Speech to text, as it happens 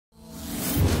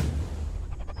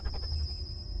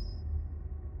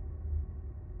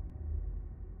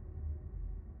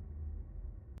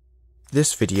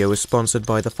This video is sponsored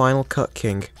by the Final Cut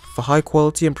King. For high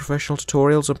quality and professional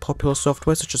tutorials on popular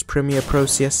software such as Premiere Pro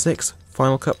CS6,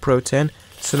 Final Cut Pro 10,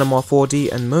 Cinema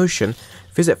 4D and Motion,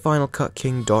 visit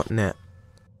finalcutking.net.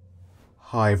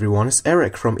 Hi everyone, it's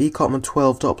Eric from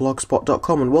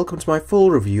ecotman12.blogspot.com and welcome to my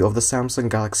full review of the Samsung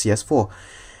Galaxy S4.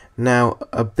 Now,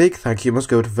 a big thank you must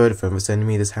go to Vodafone for sending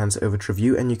me this handset over to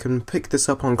review, and you can pick this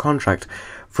up on contract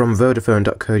from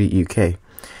vodafone.co.uk.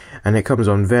 And it comes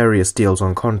on various deals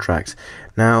on contract.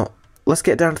 Now, let's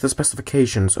get down to the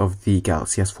specifications of the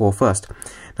Galaxy S4 first.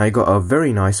 Now, you've got a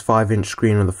very nice 5-inch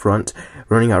screen on the front,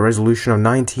 running at a resolution of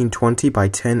 1920 by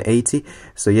 1080.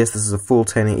 So yes, this is a full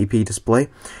 1080p display.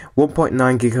 1.9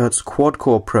 GHz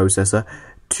quad-core processor,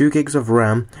 2 gigs of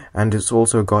RAM, and it's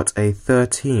also got a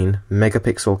 13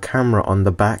 megapixel camera on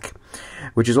the back,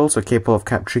 which is also capable of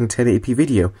capturing 1080p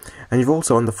video. And you've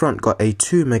also on the front got a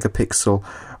 2 megapixel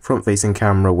front-facing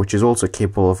camera, which is also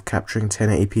capable of capturing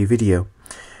 1080p video.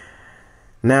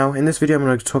 Now, in this video I'm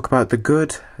going to talk about the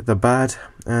good, the bad,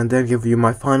 and then give you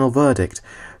my final verdict.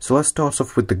 So let's start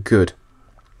off with the good,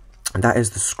 and that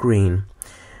is the screen.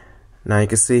 Now you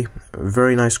can see, a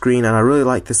very nice screen, and I really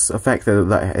like this effect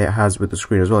that it has with the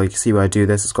screen as well. You can see when I do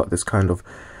this, it's got this kind of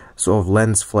sort of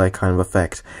lens flare kind of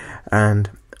effect, and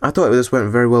I thought this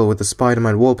went very well with the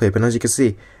Spider-Man wallpaper. And as you can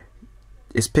see,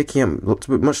 it's picking up,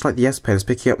 much like the S Pen, it's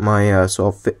picking up my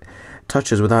sort of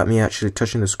touches without me actually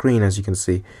touching the screen, as you can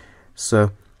see.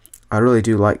 So I really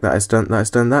do like that it's done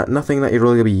that. Nothing that you're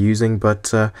really going to be using,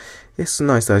 but it's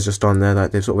nice that it's just on there,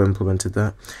 that they've sort of implemented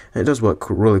that. And it does work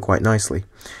really quite nicely.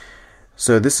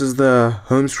 So this is the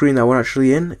home screen that we're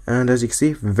actually in, and as you can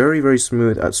see, very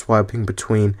smooth at swiping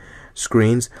between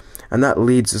screens. And that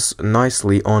leads us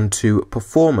nicely onto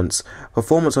performance.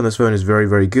 Performance on this phone is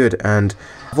very good, and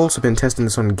I've also been testing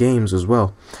this on games as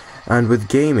well. And with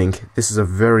gaming, this is a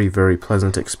very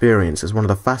pleasant experience. It's one of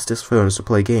the fastest phones to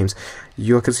play games.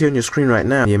 You can see on your screen right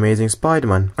now, The Amazing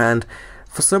Spider-Man. And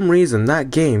for some reason, that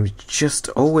game just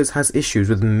always has issues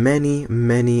with many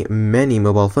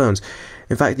mobile phones.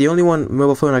 In fact, the only one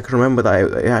mobile phone I can remember that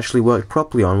it actually worked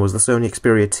properly on was the Sony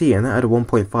Xperia T, and that had a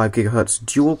 1.5 GHz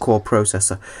dual-core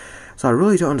processor. So I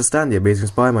really don't understand The Amazing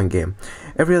Spider-Man game.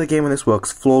 Every other game on this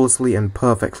works flawlessly and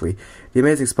perfectly. The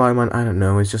Amazing Spider-Man, I don't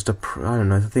know, is just I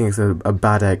think it's a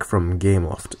bad egg from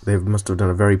Gameloft. They must have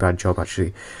done a very bad job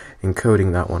actually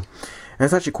encoding that one. And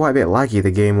it's actually quite a bit laggy,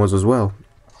 the game was as well.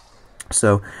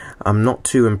 So I'm not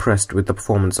too impressed with the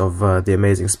performance of The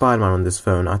Amazing Spider-Man on this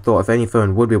phone. I thought if any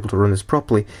phone would be able to run this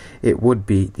properly, it would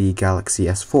be the Galaxy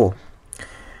S4.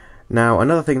 Now,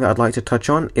 another thing that I'd like to touch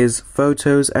on is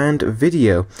photos and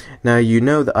video. Now, you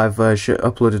know that I've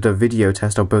uploaded a video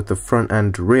test of both the front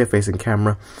and rear facing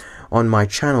camera on my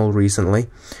channel recently,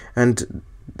 and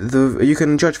you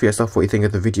can judge for yourself what you think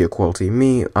of the video quality.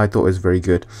 Me, I thought it was very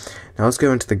good. Now let's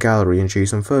go into the gallery and show you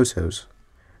some photos.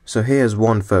 So here's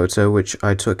one photo which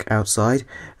I took outside,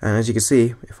 and as you can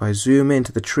see, if I zoom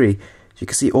into the tree, you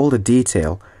can see all the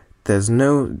detail. There's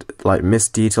no like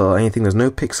missed detail or anything, there's no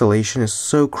pixelation, it's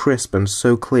so crisp and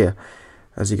so clear.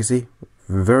 As you can see,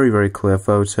 very clear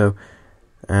photo,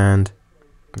 and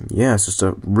yeah, it's just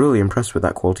really impressed with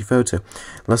that quality photo.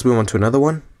 Let's move on to another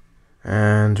one,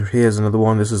 and here's another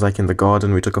one. This is like in the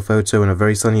garden. We took a photo on a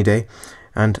very sunny day,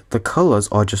 and the colours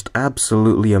are just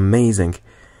absolutely amazing.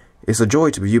 It's a joy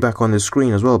to view back on this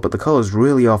screen as well, but the colours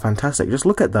really are fantastic. Just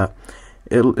look at that.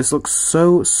 It looks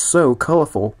so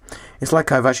colourful. It's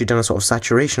like I've actually done a sort of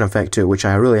saturation effect to it, which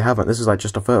I really haven't. This is like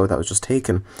just a photo that was just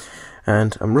taken,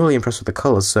 and I'm really impressed with the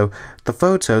colours. So the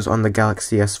photos on the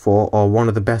Galaxy S4 are one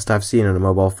of the best I've seen on a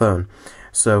mobile phone.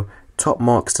 So top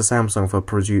marks to Samsung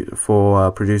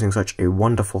for producing such a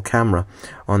wonderful camera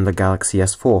on the Galaxy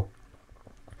S4.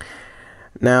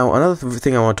 Now, another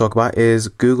thing I want to talk about is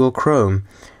Google Chrome.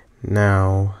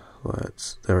 Now,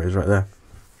 there it is right there.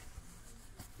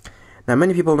 Now,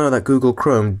 many people know that Google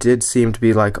Chrome did seem to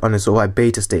be like on its sort of like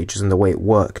beta stages in the way it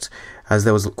worked, as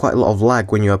there was quite a lot of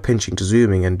lag when you were pinching to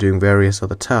zooming and doing various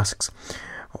other tasks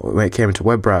when it came to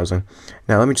web browsing.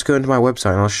 Now, let me just go into my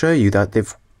website and I'll show you that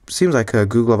seems like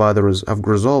Google have either have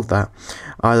resolved that.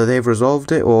 Either they've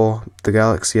resolved it, or the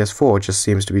Galaxy S4 just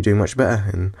seems to be doing much better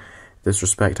in this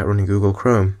respect at running Google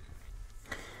Chrome.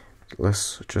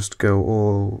 Let's just go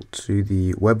all to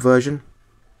the web version.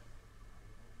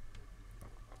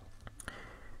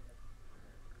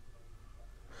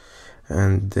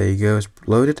 And there you go, it's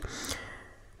loaded.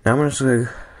 Now I'm going to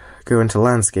go into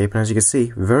landscape, and as you can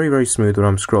see, very smooth when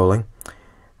I'm scrolling.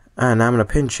 And now I'm going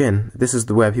to pinch in. This is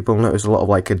where people notice a lot of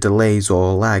like delays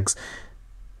or lags.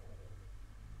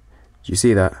 Do you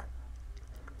see that?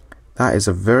 That is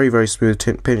a very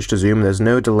smooth pinch to zoom. There's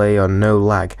no delay or no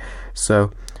lag.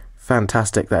 So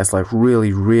fantastic that it's like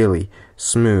really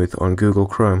smooth on Google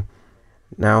Chrome.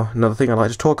 Now, another thing I'd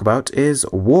like to talk about is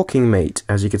Walking Mate.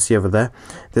 As you can see over there,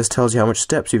 this tells you how much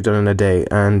steps you've done in a day,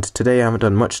 and today I haven't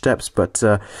done much steps, but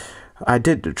I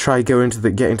did try getting to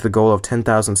the goal of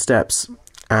 10,000 steps,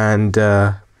 and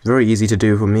very easy to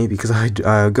do for me because I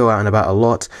go out and about a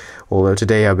lot, although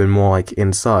today I've been more like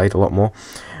inside a lot more.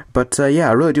 But yeah,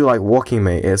 I really do like Walking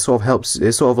Mate. It sort of helps.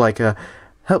 It sort of like get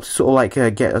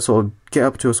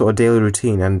up to a sort of daily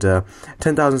routine, and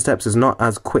 10,000 steps is not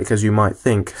as quick as you might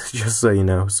think, just so you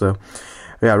know. So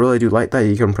yeah, I really do like that.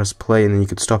 You can press play and then you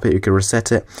can stop it, you can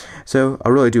reset it. So I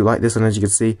really do like this, and as you can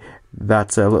see,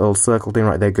 that little circle thing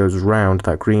right there goes round,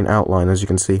 that green outline, as you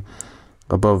can see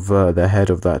above the head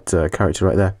of that character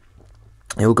right there.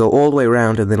 It will go all the way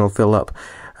around and then it'll fill up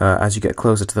as you get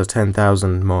closer to the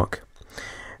 10,000 mark.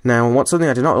 Now, something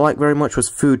I did not like very much was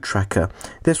Food Tracker.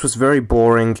 This was very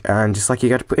boring, and just like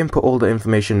you had to input all the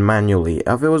information manually.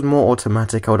 If it was more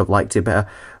automatic, I would have liked it better,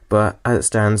 but as it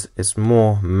stands, it's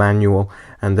more manual,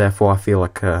 and therefore I feel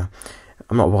like I'm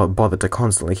not bothered to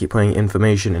constantly keep putting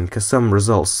information in, because some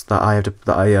results that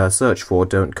I search for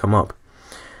don't come up.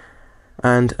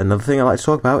 And another thing I like to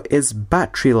talk about is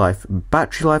battery life.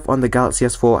 Battery life on the Galaxy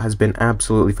S4 has been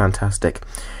absolutely fantastic.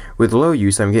 With low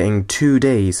use, I'm getting 2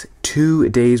 days. 2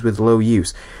 days with low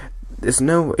use. There's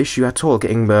no issue at all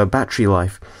getting the battery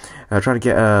life. Trying to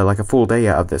get like a full day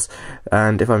out of this.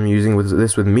 And if I'm using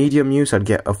this with medium use, I'd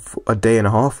get a day and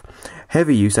a half.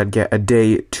 Heavy use, I'd get a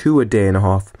day to a day and a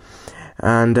half.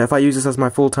 And if I use this as my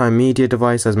full-time media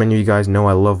device, as many of you guys know,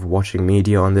 I love watching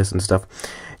media on this and stuff,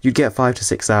 you get 5 to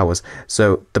 6 hours.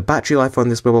 So the battery life on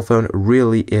this mobile phone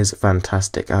really is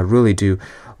fantastic. I really do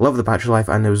love the battery life,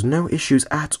 and there was no issues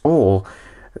at all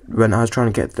when I was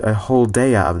trying to get a whole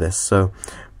day out of this. So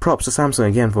props to Samsung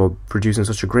again for producing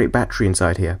such a great battery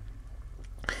inside here.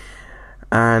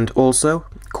 And also,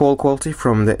 call quality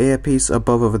from the earpiece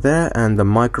above over there and the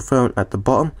microphone at the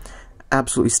bottom,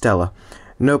 absolutely stellar.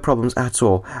 No problems at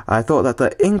all. I thought that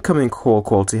the incoming call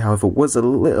quality, however, was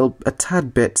a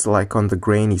tad bit like on the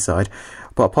grainy side,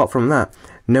 but apart from that,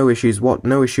 no issues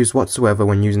whatsoever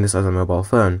when using this as a mobile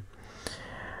phone.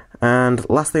 And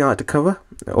last thing I like to cover,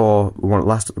 or one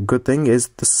last good thing, is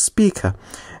the speaker.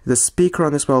 The speaker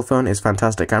on this mobile phone is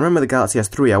fantastic. I remember the Galaxy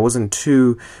S3, I wasn't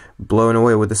too blown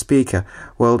away with the speaker.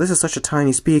 Well, this is such a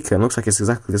tiny speaker, and looks like it's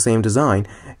exactly the same design,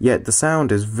 yet the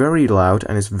sound is very loud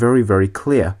and it's very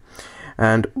clear.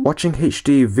 And watching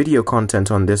HD video content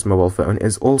on this mobile phone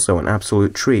is also an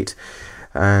absolute treat.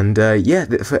 And yeah,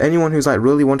 for anyone who's like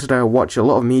really wanted to watch a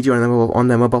lot of media on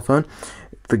their mobile phone,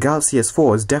 the Galaxy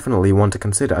S4 is definitely one to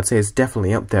consider. I'd say it's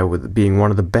definitely up there with being one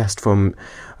of the best for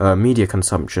media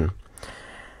consumption.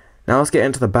 Now let's get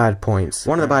into the bad points.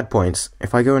 One of the bad points,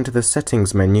 if I go into the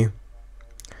settings menu,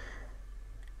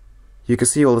 you can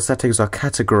see all the settings are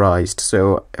categorized.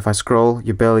 So if I scroll,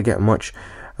 you barely get much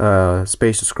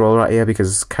space to scroll right here because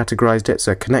it's categorized it.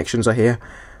 So connections are here,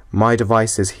 my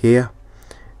device is here,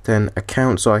 then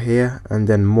accounts are here, and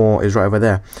then more is right over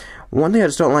there. One thing I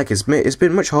just don't like is it's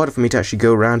been much harder for me to actually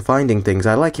go around finding things.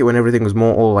 I like it when everything was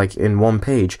more all like in one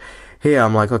page. Here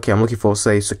I'm like, okay, I'm looking for,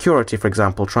 say, security, for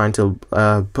example, trying to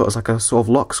put as like a sort of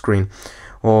lock screen,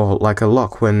 or like a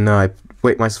lock when I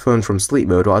wake my phone from sleep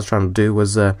mode. What I was trying to do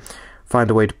was find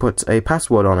a way to put a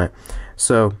password on it.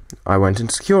 So I went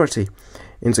into security.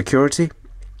 In security,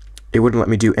 it wouldn't let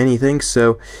me do anything,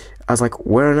 so I was like,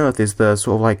 where on earth is the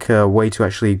sort of like way to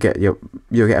actually get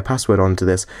get a password onto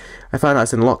this? I found out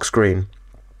it's in lock screen.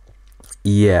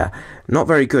 Yeah, not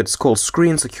very good. It's called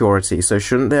screen security. So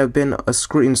shouldn't there have been a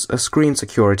screen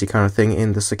security kind of thing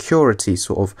in the security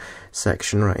sort of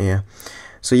section right here?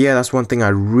 So yeah, that's one thing I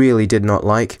really did not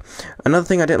like. Another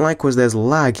thing I didn't like was there's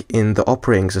lag in the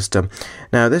operating system.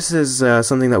 Now this is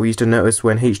something that we used to notice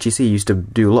when HTC used to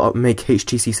do make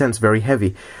HTC Sense very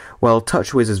heavy. Well,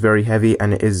 TouchWiz is very heavy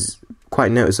and it is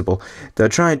quite noticeable. They're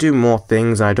trying to do more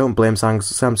things, and I don't blame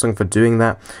Samsung for doing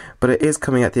that, but it is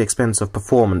coming at the expense of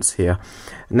performance here.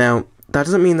 Now, that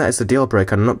doesn't mean that it's a deal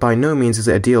breaker. By no means is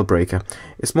it a deal breaker.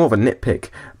 It's more of a nitpick,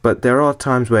 but there are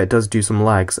times where it does do some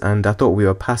lags, and I thought we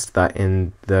were past that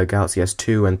in the Galaxy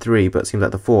S2 and 3, but it seems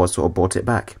like the 4 sort of brought it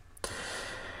back.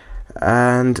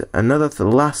 And my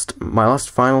last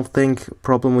final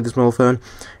problem with this mobile phone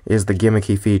is the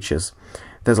gimmicky features.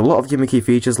 There's a lot of gimmicky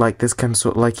features, like this can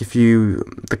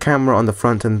the camera on the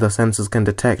front and the sensors can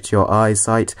detect your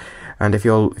eyesight, and if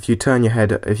you turn your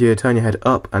head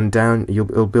up and down,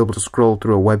 you'll be able to scroll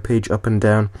through a web page up and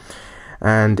down.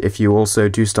 And if you also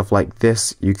do stuff like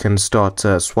this, you can start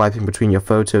swiping between your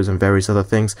photos and various other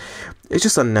things. It's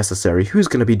just unnecessary. Who's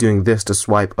going to be doing this to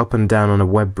swipe up and down on a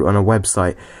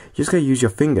website? You're just going to use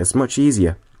your fingers. Much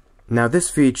easier. Now, this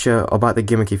feature about the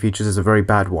gimmicky features is a very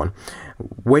bad one.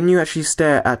 When you actually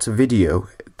stare at a video,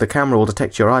 the camera will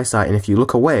detect your eyesight, and if you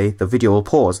look away, the video will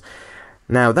pause.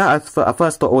 Now, that I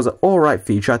first thought was an alright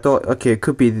feature. I thought, okay, it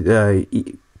could be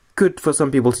good for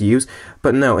some people to use,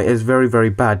 but no, it is very, very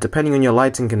bad. Depending on your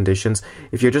lighting conditions,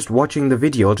 if you're just watching the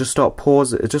video, it'll just start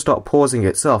pausing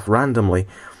itself randomly.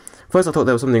 First, I thought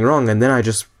there was something wrong, and then I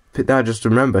just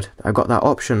remembered I got that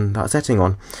option, that setting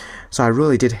on. So I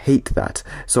really did hate that.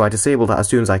 So I disabled that as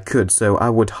soon as I could. So I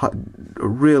would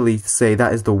really say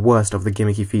that is the worst of the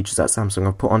gimmicky features that Samsung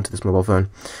have put onto this mobile phone.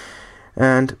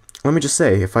 And let me just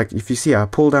say, if you see I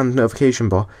pull down the notification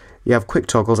bar, you have quick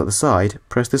toggles at the side.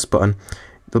 Press this button,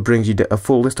 it'll bring you a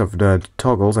full list of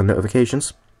toggles and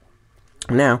notifications.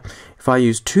 Now, if I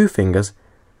use 2 fingers,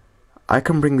 I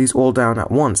can bring these all down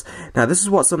at once. Now, this is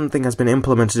what something has been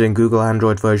implemented in Google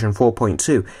Android version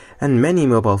 4.2, and many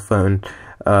mobile phone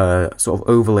sort of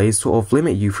overlays sort of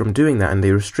limit you from doing that, and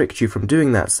they restrict you from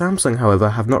doing that. Samsung,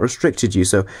 however, have not restricted you,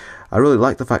 so I really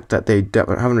like the fact that they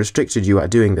haven't restricted you at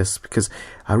doing this, because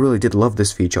I really did love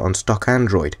this feature on stock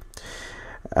Android.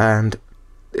 And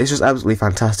it's just absolutely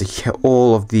fantastic. You get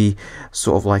all of the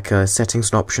sort of like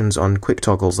settings and options on quick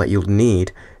toggles that you'll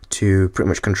need to pretty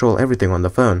much control everything on the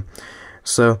phone.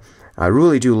 So I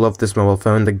really do love this mobile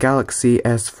phone. The Galaxy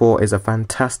S4 is a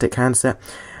fantastic handset,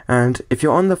 and if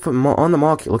you're on the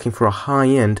market looking for a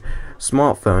high-end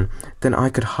smartphone, then I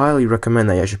could highly recommend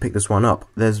that you actually pick this one up.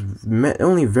 There's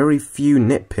only very few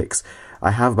nitpicks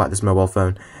I have about this mobile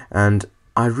phone, and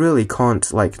I really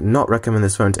can't not recommend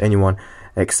this phone to anyone,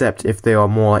 except if they are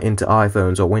more into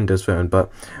iPhones or Windows Phone,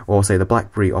 or say the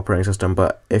BlackBerry operating system.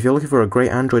 But if you're looking for a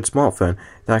great Android smartphone,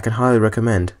 then I can highly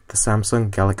recommend the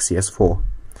Samsung Galaxy S4.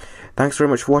 Thanks very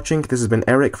much for watching. This has been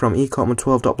Eric from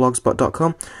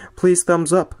ecartman12.blogspot.com. Please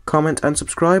thumbs up, comment and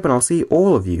subscribe, and I'll see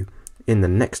all of you in the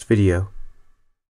next video.